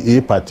party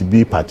A party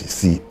B party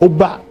C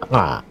oba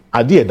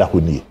ade e da ho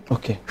ni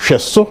okay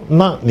hweso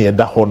na ne e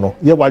da ho no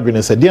ye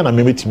wadwene se de na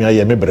memetimi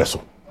aye mebreso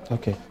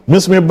okay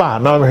miss me ba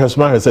na hweso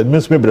ma hwese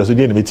miss me breso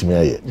de na metimi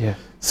aye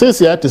since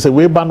ya to say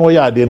we ba no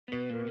ya ade.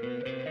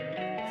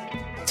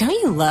 Don't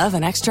you love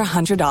an extra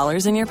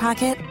 $100 in your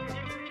pocket?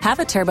 Have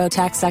a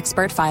TurboTax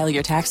expert file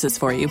your taxes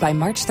for you by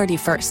March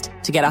 31st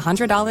to get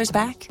 $100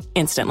 back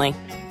instantly.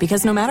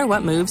 Because no matter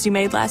what moves you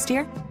made last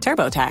year,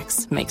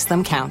 TurboTax makes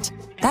them count.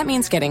 That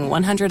means getting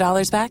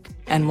 $100 back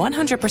and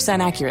 100%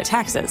 accurate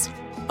taxes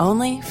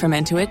only from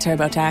Intuit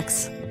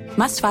TurboTax.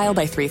 Must file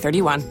by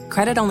 3/31.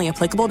 Credit only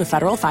applicable to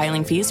federal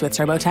filing fees with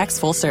TurboTax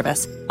full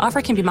service.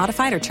 Offer can be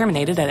modified or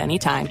terminated at any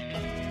time.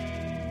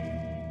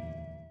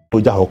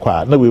 Oja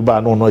hokwa na we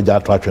ba no no ja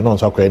to atwe no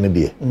so akwa ne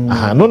de.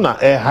 Aha no na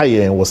e ha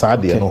yen wo sa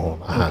de no ho.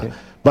 Aha.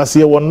 But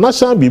ye won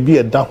national bibi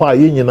e da ho a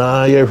ye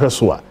nyina ye hwe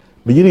so a.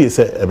 Me yiri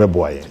se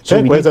ebebo aye.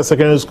 So we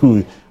secondary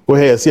school we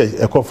here see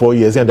e 4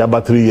 years and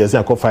about 3 years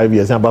and 5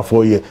 years and about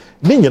 4 years.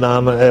 Ni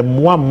nyina no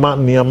mo amma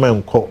niam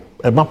enko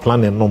e ma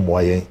plan no mo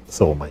aye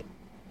so man.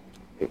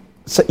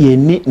 So ye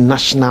need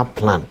national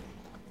plan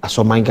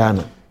aso man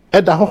Ghana.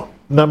 E da ho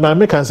na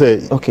me can say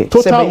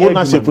total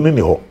ownership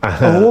ni ho.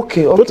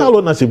 Okay. Total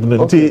ownership ni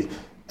nti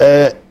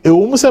e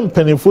wo mu se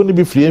mpanimfo ni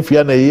bi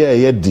fie na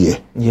ye de.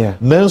 Yeah.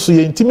 Nanso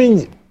ye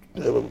ntimi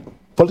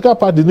political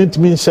party ni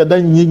ntimi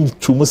nhyeda nyi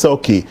tumu se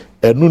okay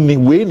enu ni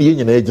we ni ye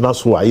nyina agina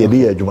so a ye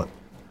de adwuma.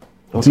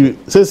 Nti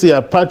say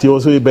a party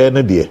also be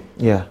na de.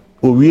 Yeah.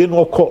 Owie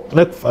no kɔ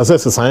na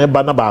assess san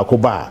ba na ba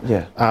akoba.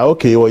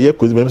 Okay o ye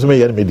kozi me so me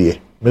ye me de.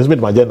 Me so me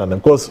agenda na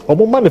because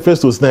omo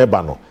manifestos na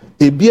eba no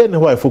e bia ne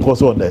why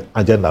focus on the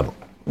agenda no.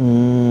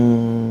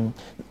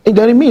 It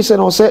doesn't mean say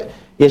no say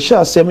ye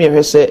shall say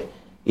me say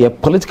your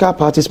political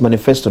parties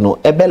manifesto no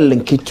ebe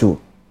link it to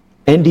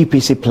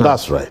NDPC plan.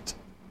 That's right.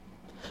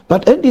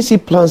 But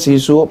NDC plans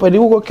is so but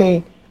you go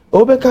can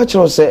obeka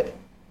chiro say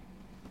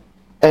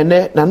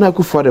ene Nana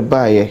Akufo de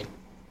baye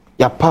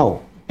ya pow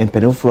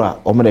empenufo a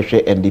omo de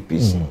hwe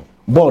NDPC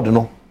board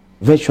no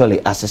virtually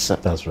assessor.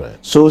 That's right.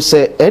 So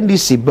say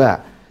NDC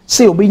ba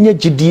say obinya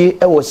gidie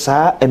e wo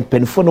saa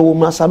empenufo no wo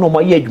masa no mo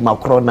ye adwuma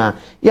kro na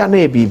ya na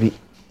e bibi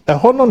e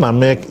hono na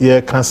make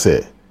ye can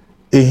say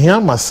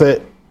ehia ma say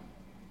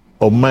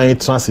o man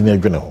transini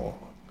adwene ho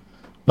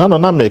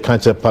na make can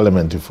che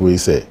parliament if we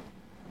say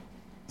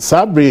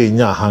sabre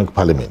nya hang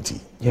parliament.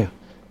 Yeah.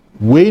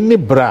 We ni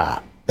bra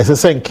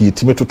esesenki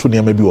timetoto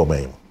niam bi wo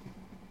man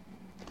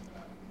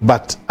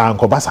but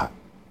ankobasa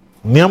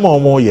niam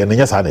omo ye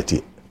nya sa na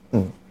tie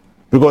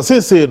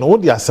because say no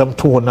the asem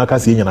to na ka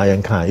say nyina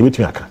yen kan e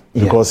betumi aka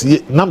because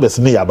numbers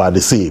ni about the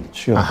same.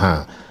 Sure.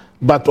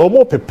 But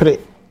omo pepre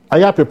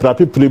aya pepra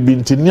pepre bi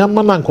nti niam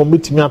na nkom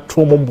betumi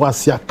ato mo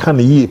boase aka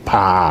na yi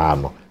pa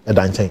no e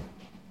dan chen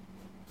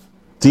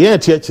ti ye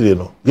tie kire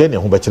no ye ne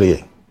ho be kire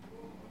ye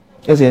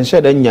yes en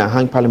share nya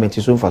hang parliament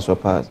so fa so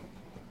pass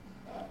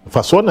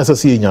fa so na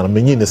say nya no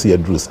menyi ne say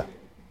adrusa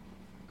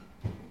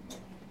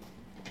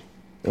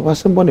it was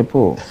somebody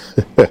po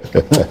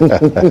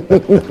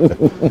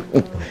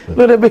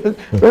no de be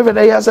reverend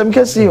I am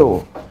kesi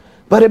o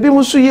but e bi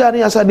musu yi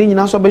ani asa de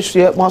nyina so be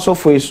hwe mo so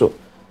foi so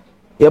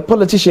your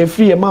politician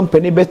free a man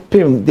penny bet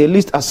pim the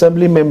list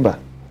assembly member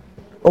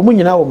omu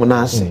nyina wo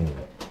na ase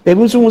e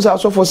bi musu musa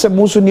so for se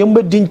musu ne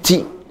mbe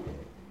dinti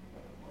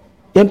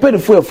ye mpede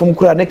fo efum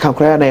kura ne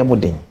kankura na ye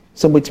modin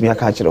se motimi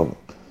aka kire mo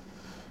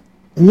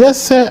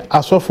yes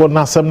asofo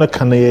na asem ne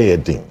kan ye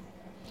din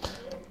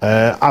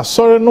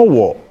asore no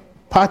wo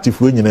party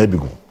fo nyina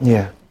bigu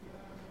yeah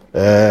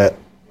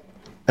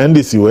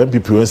NDC wo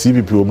MPP wo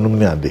CPP wo munum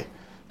ne ade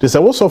te se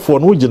wo sofo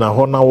no gina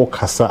ho na wo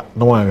kasa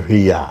na wan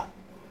hwe ya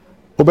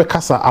wo be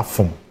kasa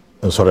afom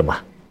nsore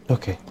ba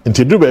okay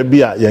nti du ba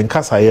bia ye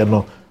nkasa ye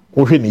no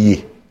wo hwe ne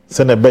yi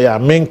se na be ya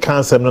men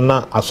kansem no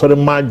na asore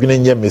ma adwene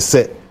nye me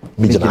se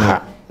mi gina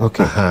ha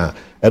okay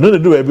eno ne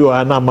du ba bi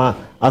wa na ma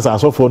asa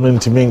asofo no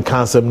ntimi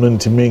kansem no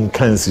ntimi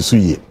kansi su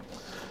ye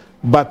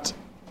but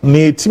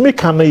ne timi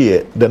kan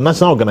ye the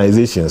national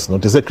organizations no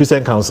to say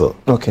Christian Council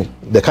okay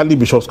the Catholic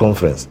Bishops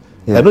Conference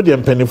eno de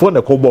mpanifo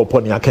na ko bo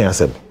pon akan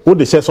asem wo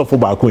de share sofo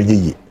ba ko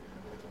enyi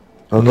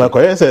okay ko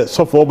yes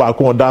sofo ba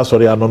ko da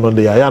sorry ano no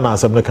de ya na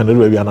asem ne kan de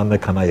wi na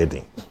kan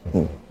ayedin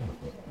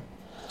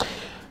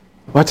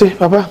wate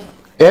papa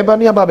eba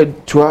ni aba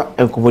betua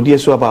enkomodie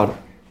so about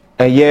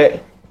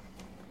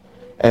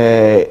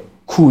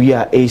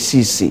kuya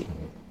ACC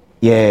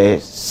ye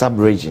sub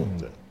region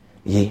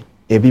ye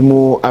ebi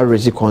mo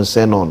arrest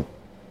concern on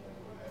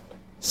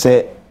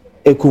say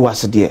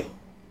ECOWAS de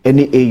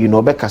any AU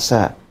no be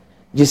kasa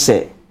ji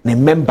say ne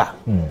member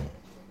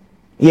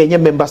ye nye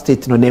member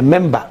state no ne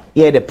member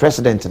ye the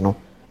president no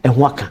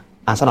ho aka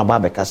ansa na ba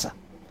be kasa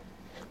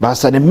ba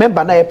sa ne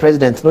member na ye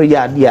president no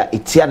ya dia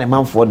etia ne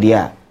manfo de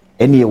a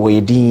ene ye wo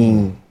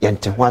yedin ye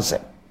nte ho ase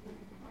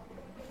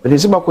but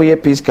isi ba ko ye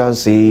peace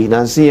council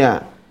nansi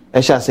a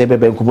e sha say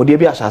bebe nkomodie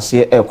bi a sha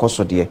say e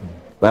koso de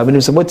ba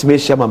menim se motime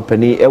hia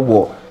mampani e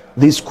wo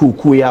this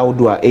school ya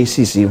wodo a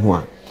ACC ho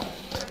a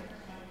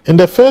in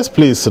the first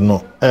place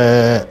no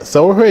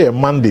so we hear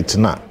mandate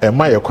na e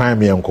ma ye kwan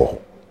me enko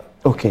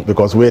okay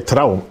because we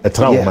travel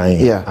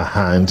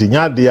man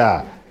ntinya de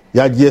a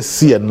ya je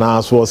see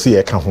na so see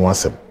e ka ho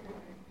asem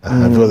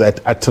because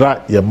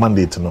atra your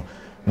mandate no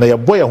na ye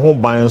boy ho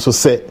ban so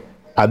say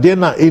ade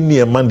na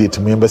eni mandate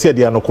me be say ade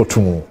na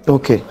kotum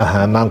okay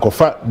na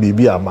nkofa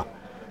bibi ama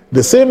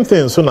the same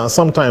thing so na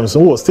sometimes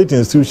wo state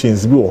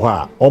institutions bi wo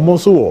ha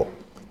almost wo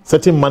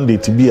certain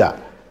mandate bi a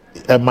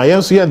ma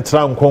yenso ye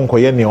ntra nkonko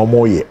ye ne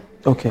omoye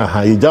okay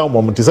ija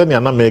omom ti se ne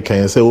na make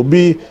kan say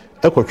obi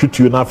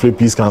ekotwetue na Afri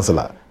Peace Council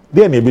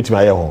there na ebetumi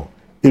aye ho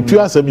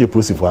etu asem ye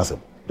positive asem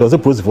there was a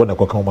process for na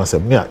kokan ma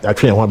sem me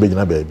atwe ho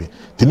abegina baby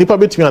ti nipa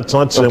betimi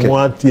atran mu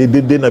atie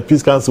dede na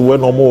peace council we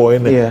no mo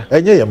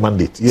enye your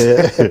mandate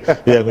yeah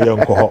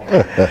nko ho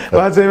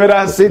what say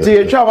that city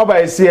e twa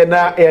ba ese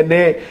na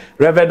ene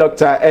Reverend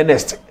Dr.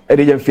 Ernest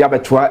edije fia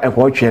betwa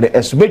enko twe ne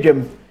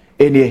esubedwem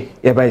enie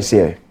ye ba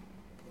ese